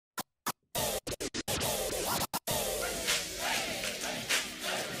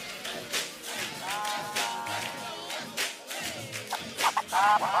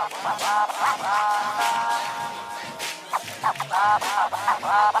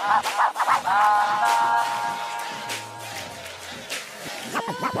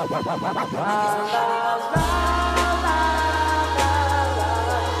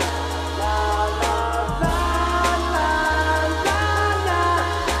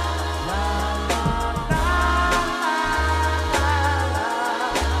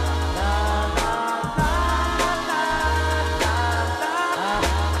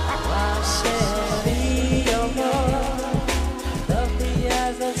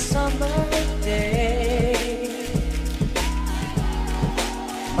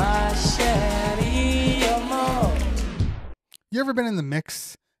You ever been in the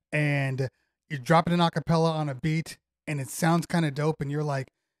mix and you're dropping an acapella on a beat and it sounds kind of dope and you're like,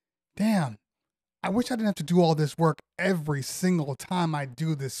 damn, I wish I didn't have to do all this work every single time I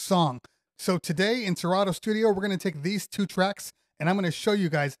do this song. So today in Serato Studio, we're going to take these two tracks and I'm going to show you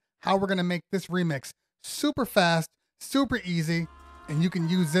guys how we're going to make this remix super fast, super easy, and you can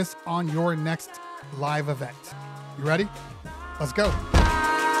use this on your next live event. You ready? Let's go.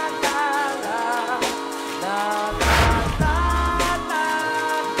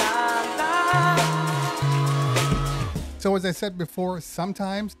 So as I said before,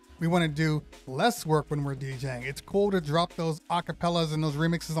 sometimes we want to do less work when we're DJing. It's cool to drop those acapellas and those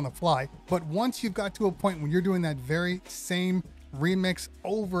remixes on the fly. But once you've got to a point when you're doing that very same remix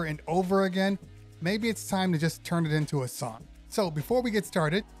over and over again, maybe it's time to just turn it into a song. So before we get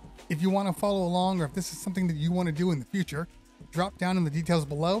started, if you want to follow along or if this is something that you want to do in the future, drop down in the details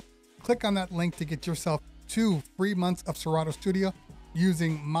below. Click on that link to get yourself 2 free months of Serato Studio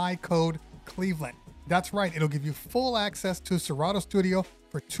using my code Cleveland. That's right, it'll give you full access to Serato Studio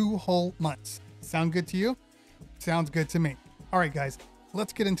for 2 whole months. Sound good to you? Sounds good to me. All right, guys,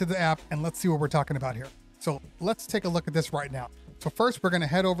 let's get into the app and let's see what we're talking about here. So let's take a look at this right now. So first, we're going to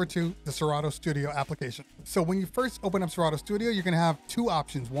head over to the Serato Studio application. So when you first open up Serato Studio, you're going to have 2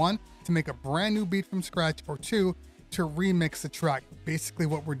 options. 1, to make a brand new beat from scratch, or 2, to remix the track, basically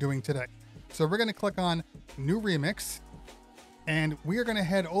what we're doing today. So we're going to click on New Remix, and we are going to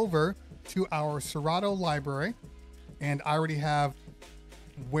head over to our Serato library, and I already have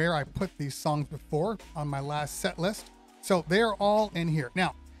where I put these songs before on my last set list. So they're all in here.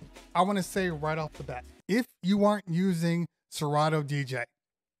 Now, I want to say right off the bat, if you aren't using Serato DJ,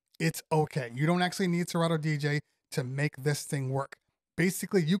 it's okay. You don't actually need Serato DJ to make this thing work.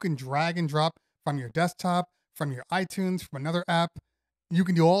 Basically, you can drag and drop from your desktop, from your iTunes, from another app. You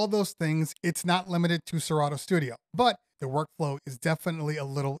can do all those things. It's not limited to Serato Studio, but the workflow is definitely a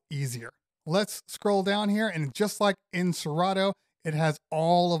little easier. Let's scroll down here, and just like in Serato, it has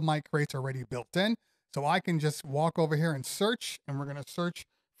all of my crates already built in. So I can just walk over here and search, and we're going to search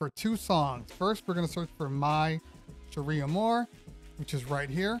for 2 songs. First, we're going to search for My Cherie Amour, which is right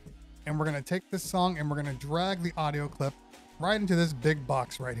here. And we're going to take this song and we're going to drag the audio clip right into this big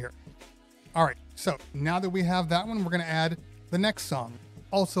box right here. All right, so now that we have that one, we're going to add the next song.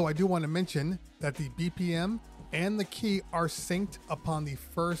 Also, I do want to mention that the BPM and the key are synced upon the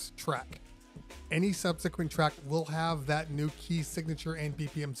first track. Any subsequent track will have that new key signature and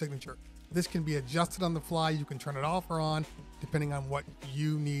BPM signature. This can be adjusted on the fly. You can turn it off or on depending on what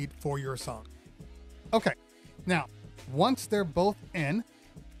you need for your song. Okay, now, once they're both in,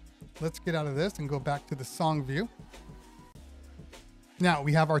 let's get out of this and go back to the song view. Now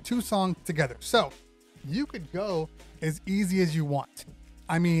we have our 2 songs together. So you could go as easy as you want.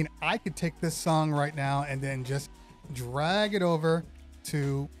 I mean, I could take this song right now and then just drag it over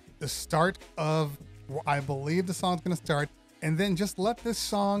to the start of, I believe the song's going to start, and then just let this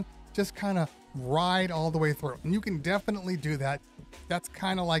song just kind of ride all the way through. And you can definitely do that. That's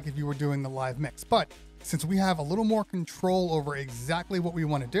kind of like if you were doing the live mix. But since we have a little more control over exactly what we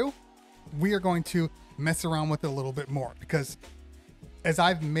want to do, we are going to mess around with it a little bit more, because as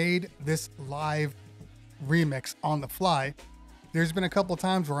I've made this live remix on the fly, there's been a couple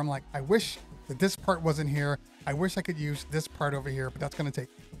times where I'm like, I wish that this part wasn't here. I wish I could use this part over here, but that's going to take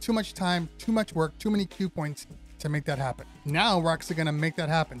too much time, too much work, too many cue points to make that happen. Now we're actually going to make that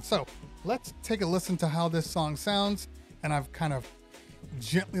happen. So let's take a listen to how this song sounds. And I've kind of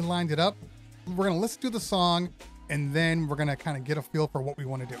gently lined it up. We're going to listen to the song, and then we're going to kind of get a feel for what we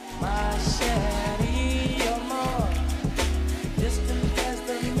want to do. My Serato Amour, distant as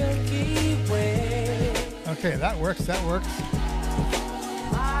the Milky Way. Okay, that works. That works.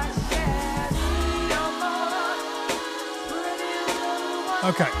 My Serato Amour, pretty little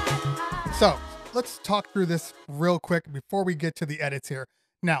one. Okay, so let's talk through this real quick before we get to the edits here.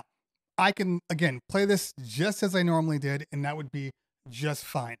 Now, I can, again, play this just as I normally did, and that would be just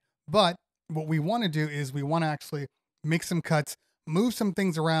fine. But what we want to do is we want to actually make some cuts, move some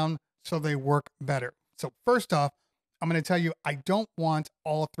things around so they work better. So first off, I'm going to tell you, I don't want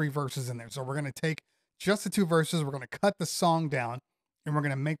all 3 verses in there. So we're going to take just the 2 verses. We're going to cut the song down and we're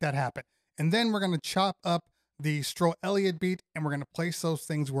going to make that happen. And then we're going to chop up the Stro Elliott beat and we're going to place those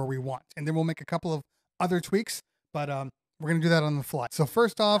things where we want. And then we'll make a couple of other tweaks, but we're going to do that on the fly. So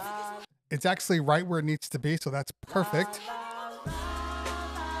first off, it's actually right where it needs to be. So that's perfect.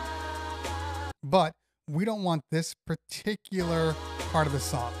 But we don't want this particular part of the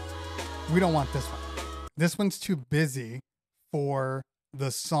song. We don't want this one. This one's too busy for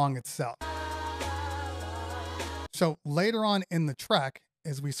the song itself. So later on in the track,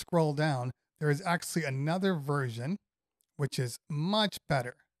 as we scroll down, there is actually another version, which is much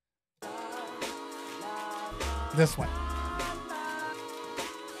better. This one.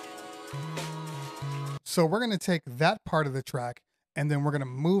 So we're going to take that part of the track and then we're going to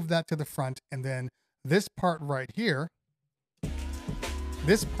move that to the front. And then this part right here,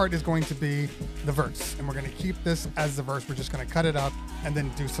 this part is going to be the verse. And we're going to keep this as the verse. We're just going to cut it up and then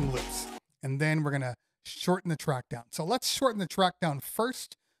do some loops. And then we're going to shorten the track down. So let's shorten the track down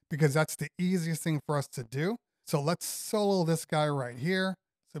first because that's the easiest thing for us to do. So let's solo this guy right here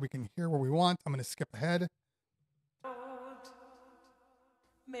so we can hear where we want. I'm going to skip ahead.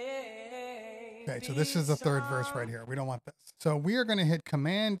 Okay, so this is the 3rd verse right here. We don't want this. So we are going to hit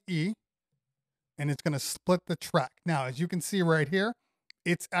Command E and it's going to split the track. Now, as you can see right here,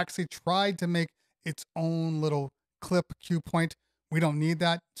 it's actually tried to make its own little clip cue point. We don't need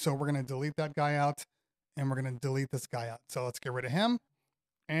that. So we're going to delete that guy out and we're going to delete this guy out. So let's get rid of him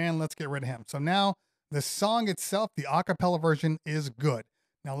and let's get rid of him. So now the song itself, the acapella version is good.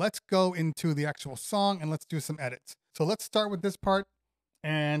 Now let's go into the actual song and let's do some edits. So let's start with this part.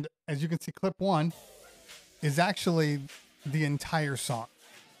 And as you can see, clip 1 is actually the entire song.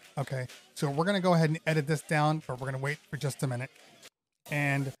 Okay, so we're going to go ahead and edit this down, but we're going to wait for just a minute.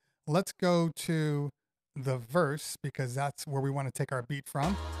 And let's go to the verse because that's where we want to take our beat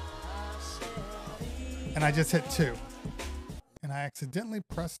from. And I just hit 2. And I accidentally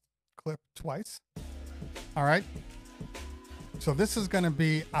pressed clip twice. All right. So this is going to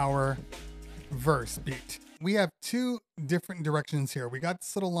be our verse beat. We have 2 different directions here. We got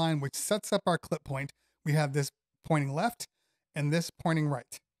this little line which sets up our clip point. We have this pointing left and this pointing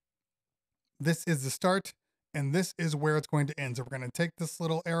right. This is the start and this is where it's going to end. So we're going to take this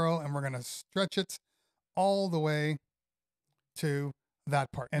little arrow and we're going to stretch it all the way to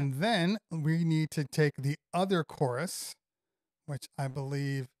that part. And then we need to take the other chorus, which I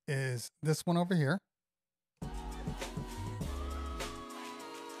believe is this one over here.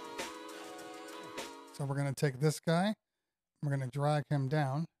 So we're going to take this guy, we're going to drag him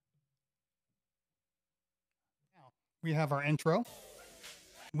down. Now we have our intro,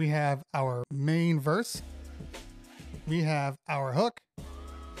 we have our main verse, we have our hook,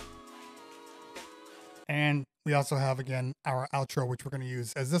 and we also have, again, our outro, which we're going to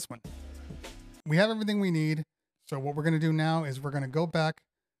use as this one. We have everything we need. So what we're going to do now is we're going to go back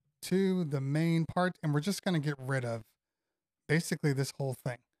to the main part and we're just going to get rid of basically this whole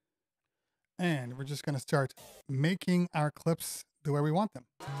thing. And we're just going to start making our clips the way we want them.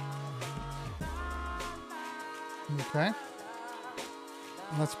 Okay.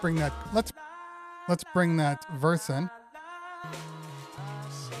 And let's bring that verse in.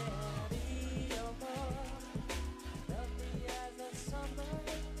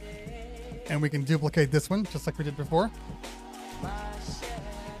 And we can duplicate this one just like we did before.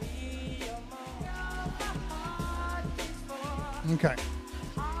 Okay.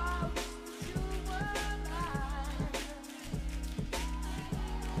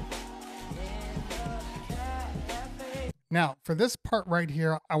 Now, for this part right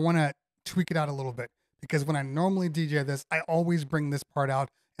here, I want to tweak it out a little bit because when I normally DJ this, I always bring this part out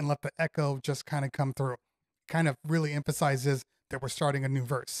and let the echo just kind of come through. Kind of really emphasizes that we're starting a new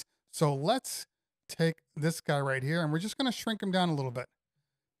verse. So let's take this guy right here and we're just going to shrink him down a little bit.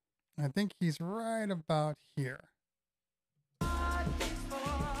 I think he's right about here.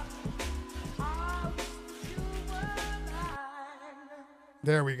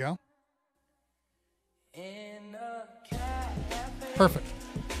 There we go. Perfect.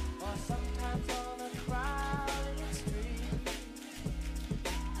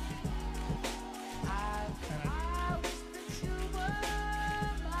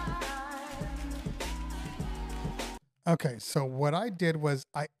 Okay, so what I did was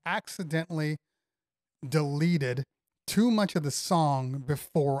I accidentally deleted too much of the song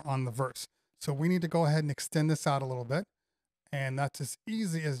before on the verse. So we need to go ahead and extend this out a little bit. And that's as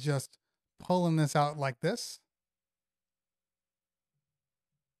easy as just pulling this out like this.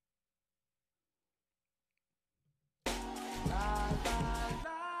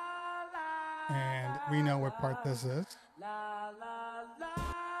 We know what part this is. La la la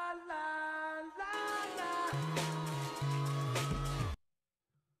la la la.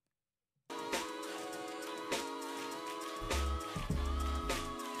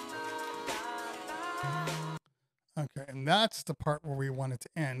 Okay, and that's the part where we want it to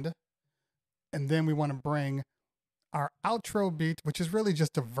end. And then we want to bring our outro beat, which is really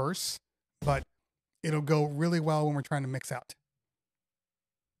just a verse, but it'll go really well when we're trying to mix out.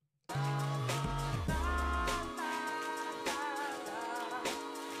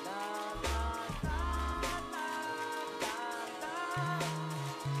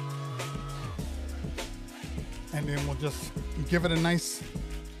 And then we'll just give it a nice,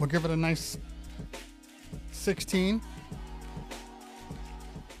 16.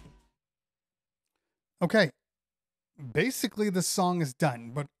 Okay. Basically, the song is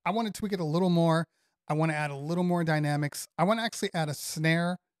done, but I want to tweak it a little more. I want to add a little more dynamics. I want to actually add a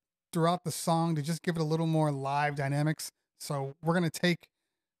snare throughout the song to just give it a little more live dynamics. So we're going to take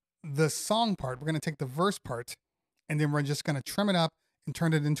the song part, we're going to take the verse part, and then we're just going to trim it up and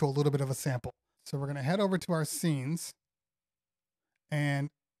turn it into a little bit of a sample. So we're going to head over to our scenes, and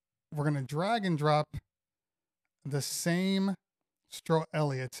we're going to drag and drop the same Stro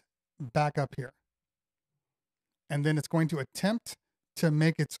Elliott back up here. And then it's going to attempt to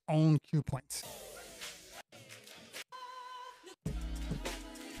make its own cue points.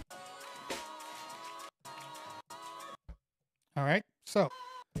 All right, so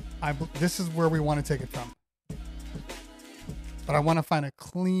this is where we want to take it from. But I want to find as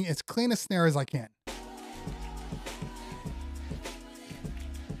clean a snare as I can.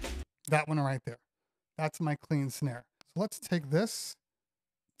 That one right there. That's my clean snare. So let's take this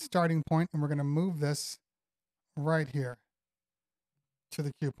starting point and we're going to move this right here to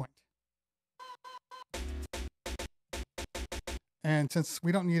the cue point. And since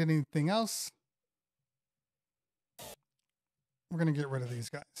we don't need anything else, we're going to get rid of these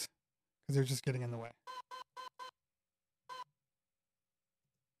guys because they're just getting in the way.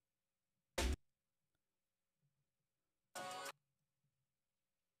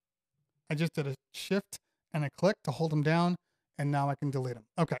 I just did a shift and a click to hold them down, and now I can delete them.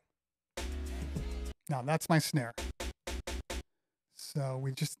 Okay. Now that's my snare. So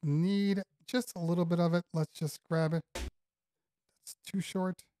we just need just a little bit of it. Let's just grab it. It's too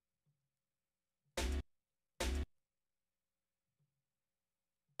short.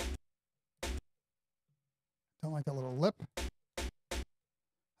 Don't like that little lip. I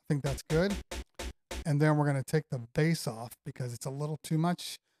think that's good. And then we're going to take the bass off because it's a little too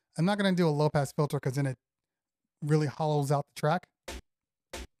much. I'm not going to do a low pass filter because then it really hollows out the track.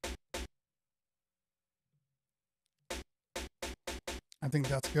 I think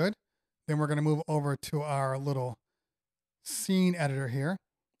that's good. Then we're going to move over to our little scene editor here,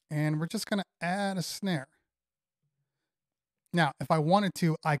 and we're just going to add a snare. Now, if I wanted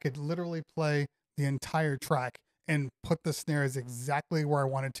to, I could literally play the entire track and put the snares exactly where I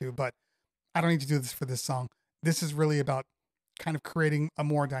wanted to, but I don't need to do this for this song. This is really about kind of creating a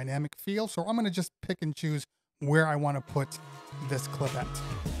more dynamic feel. So I'm going to just pick and choose where I want to put this clip at.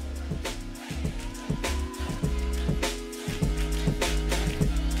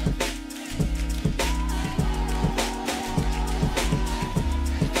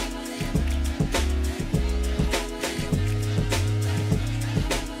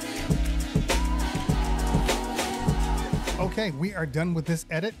 Okay, we are done with this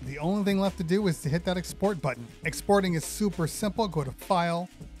edit. The only thing left to do is to hit that export button. Exporting is super simple. Go to File,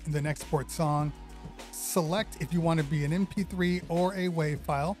 and then Export Song. Select if you want to be an MP3 or a WAV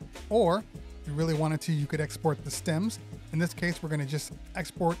file, or if you really wanted to, you could export the stems. In this case, we're going to just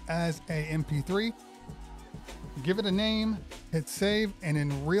export as a MP3. Give it a name, hit save, and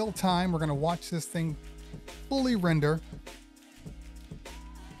in real time, we're going to watch this thing fully render.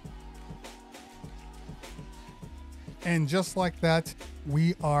 And just like that,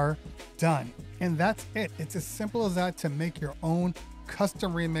 we are done. And that's it. It's as simple as that to make your own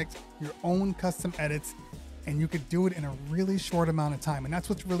custom remix, your own custom edits, and you could do it in a really short amount of time. And that's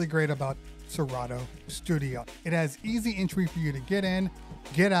what's really great about Serato Studio. It has easy entry for you to get in,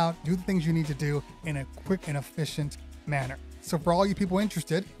 get out, do the things you need to do in a quick and efficient manner. So for all you people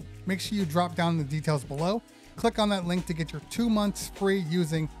interested, make sure you drop down the details below. Click on that link to get your 2 months free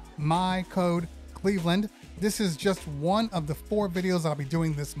using my code Cleveland. This is just one of the 4 videos I'll be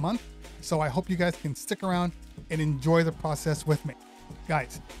doing this month. So I hope you guys can stick around and enjoy the process with me.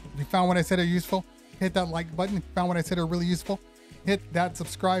 Guys, if you found what I said are useful, hit that like button. If you found what I said are really useful, hit that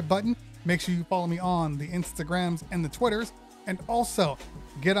subscribe button. Make sure you follow me on the Instagrams and the Twitters. And also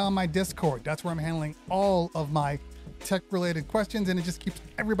get on my Discord. That's where I'm handling all of my tech related questions, and it just keeps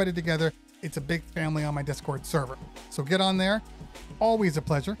everybody together it's a big family on my Discord server. So get on there. Always a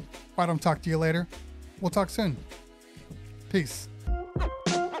pleasure. If I don't talk to you later, we'll talk soon. Peace.